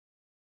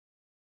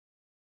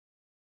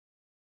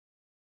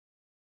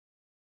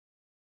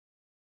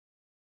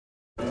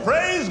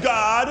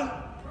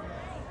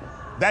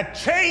That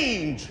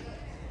change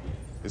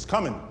is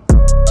coming.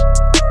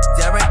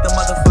 Derek the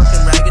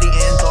motherfucking Raggedy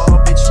and Doll,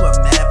 bitch, you a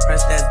mad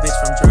pressed ass bitch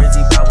from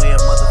Jersey by way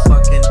of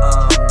motherfucking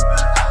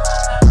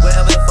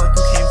wherever the fuck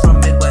you came from,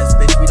 Midwest,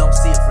 bitch, we don't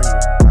see it for you.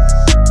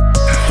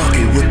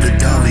 Fucking with the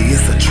dolly,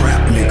 it's a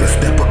trap, nigga.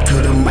 Step up to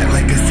the mic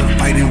like it's a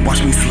fight and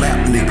watch me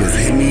slap niggas.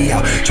 Hit me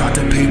out, try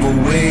to pave a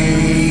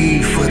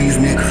way for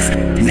these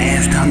niggas. Now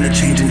it's time to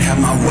change and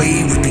have my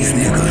way with these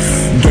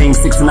niggas. Game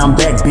 6 and I'm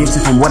back, bitch.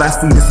 From what I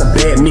see, this a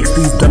bad mix.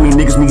 These dummy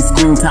niggas need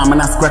screen time and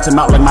I scratch them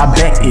out like my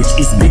back itch.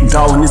 It's Big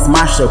Doll and it's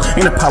my show.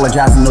 Ain't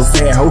apologizing, no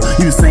sad hoe.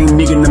 You the same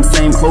nigga in them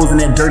same clothes in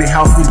that dirty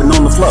house sleeping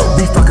on the floor.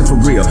 Be fucking for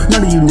real.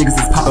 None of you niggas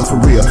is popping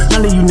for real.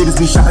 None of you niggas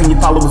be shopping your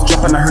followers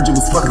dropping. I heard you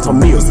was fucking for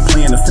meals.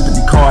 Playing a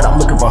sympathy card, I'm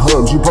looking for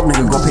hugs. You broke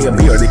nigga, go pay a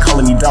bill. They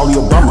calling me Dolly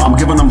Obama. I'm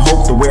giving them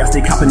hope the way I stay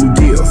copping new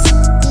deals.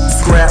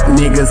 Scrap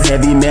niggas,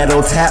 heavy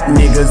metal tap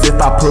niggas. If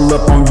I pull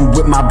up on you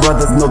with my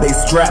brothers, know they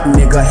strap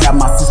nigga. Have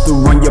my sister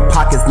run your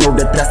pockets, know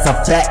that that's a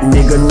fact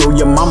nigga. Know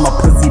your mama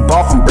pussy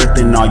ball from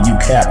birthing all you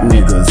cap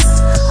niggas.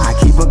 I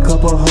keep a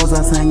couple hoes,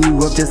 I sign you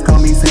up, just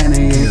call me Santa,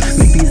 yeah.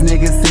 Make these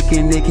niggas sick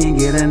and they can't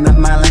get enough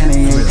my Lana,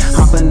 yeah.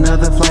 Hop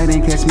another flight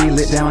and catch me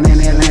lit down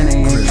in Atlanta,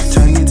 yeah.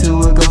 Turn you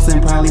to a ghost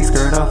and probably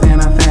skirt off in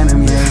a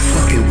phantom, yeah.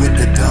 Fucking with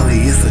the dolly,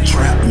 it's a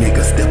trap,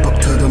 nigga. Step up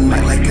to the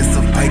mic like it's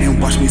a fight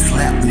and watch me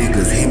slap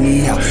niggas. Hit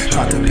me out,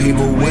 try to pave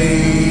a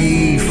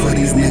way for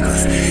these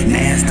niggas.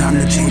 Now it's time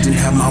to change and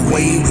have my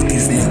way with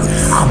these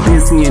niggas. I've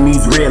been seeing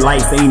these red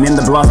lights, ain't in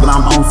the blogs, but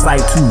I'm on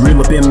site. Too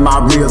real up in my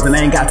reels, and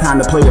I ain't got time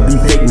to play or be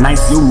fake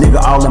nice. You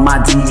nigga all in my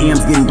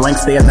DMs getting blank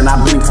stares, and I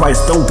blink twice.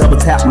 Don't double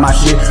tap my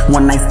shit.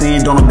 One night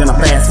stand on them, then a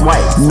fast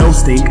swipe. No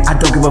stink, I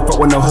don't give a fuck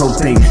with no hoe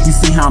thing. You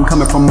see how I'm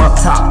coming from up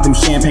top? Them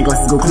champagne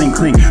glasses go clink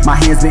clink. My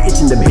hands been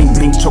itching to blink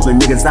blink, choking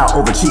niggas out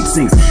over cheap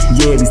sinks.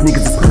 Yeah, these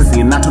niggas is pussy,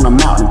 and I turn them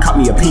out and caught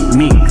me a pink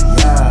mink.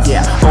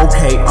 Yeah,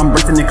 okay, I'm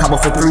resting in Cabo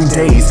for 3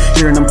 days.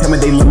 Hearing them tell me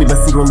they love me, but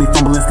secretly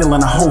fumbling, still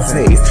in a whole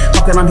phase.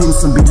 Fucking, I'm hitting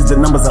some beaches, the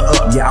numbers are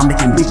up. Yeah, I'm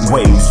making big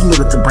waves. You know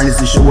that the brand is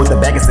insured, the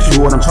bag is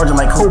secured. I'm charging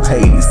like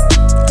co-pays.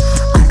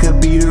 Could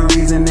be the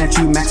reason that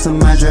you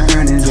maximize your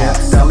earnings, yeah.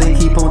 Dolly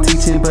keep on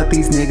teaching, but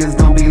these niggas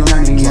don't be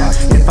learning, yeah.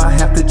 If I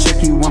have to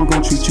check you, I'm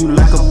gon' treat you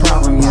like a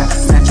problem, yeah.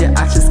 Snatch it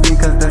out your skin,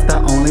 cause that's the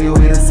only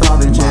way to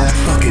solve it, yeah.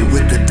 Fucking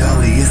with the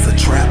dolly, it's a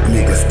trap,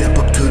 nigga. Step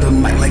up to the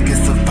mic like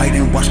it's a fight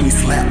and watch me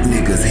slap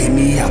niggas. Hit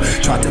me out,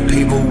 try to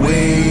pave a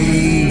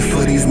way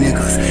for these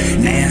niggas.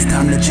 Now it's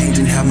time to change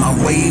and have my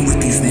way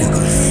with these